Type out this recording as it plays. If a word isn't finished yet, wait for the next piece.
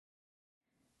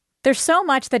There's so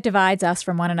much that divides us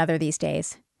from one another these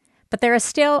days, but there are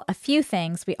still a few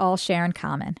things we all share in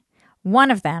common. One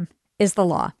of them is the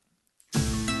law.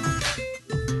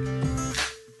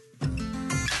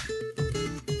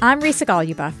 I'm Risa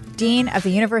Goluboff, Dean of the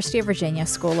University of Virginia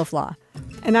School of Law.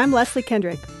 And I'm Leslie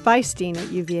Kendrick, Vice Dean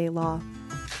at UVA Law.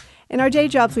 In our day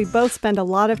jobs, we both spend a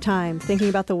lot of time thinking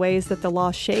about the ways that the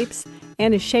law shapes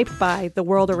and is shaped by the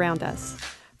world around us.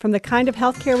 From the kind of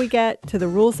health care we get, to the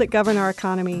rules that govern our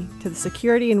economy, to the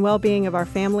security and well-being of our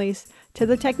families, to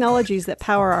the technologies that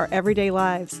power our everyday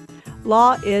lives,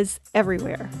 law is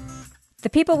everywhere.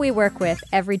 The people we work with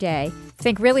every day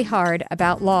think really hard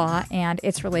about law and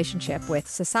its relationship with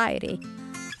society.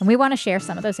 And we want to share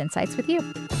some of those insights with you.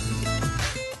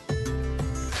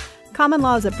 Common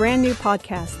Law is a brand new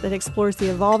podcast that explores the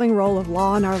evolving role of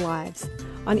law in our lives.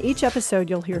 On each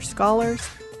episode, you'll hear scholars,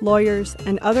 lawyers,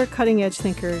 and other cutting-edge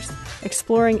thinkers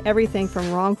exploring everything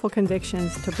from wrongful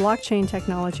convictions to blockchain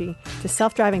technology to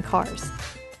self-driving cars.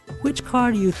 Which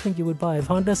car do you think you would buy if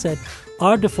Honda said,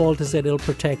 our default is that it'll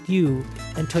protect you,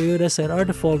 and Toyota said, our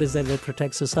default is that it'll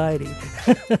protect society?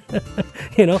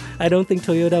 I don't think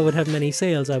Toyota would have many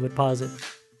sales, I would posit.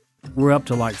 We're up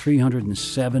to like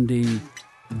 370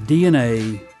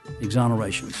 DNA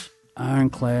exonerations.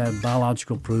 Ironclad,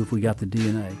 biological proof we got the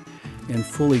DNA. And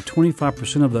fully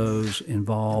 25% of those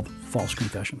involve false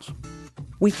confessions.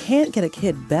 We can't get a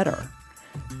kid better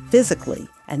physically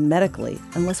and medically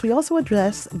unless we also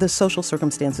address the social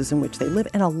circumstances in which they live,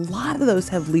 and a lot of those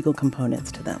have legal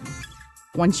components to them.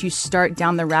 Once you start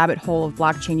down the rabbit hole of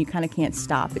blockchain, you kind of can't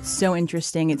stop. It's so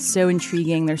interesting. It's so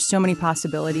intriguing. There's so many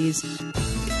possibilities.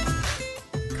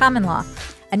 Common Law,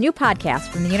 a new podcast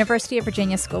from the University of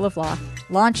Virginia School of Law,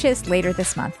 launches later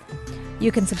this month.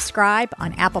 You can subscribe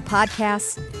on Apple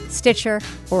Podcasts, Stitcher,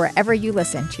 or wherever you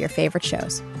listen to your favorite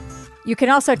shows. You can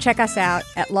also check us out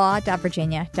at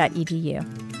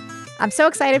law.virginia.edu. I'm so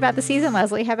excited about the season,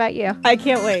 Leslie. How about you? I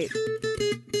can't wait.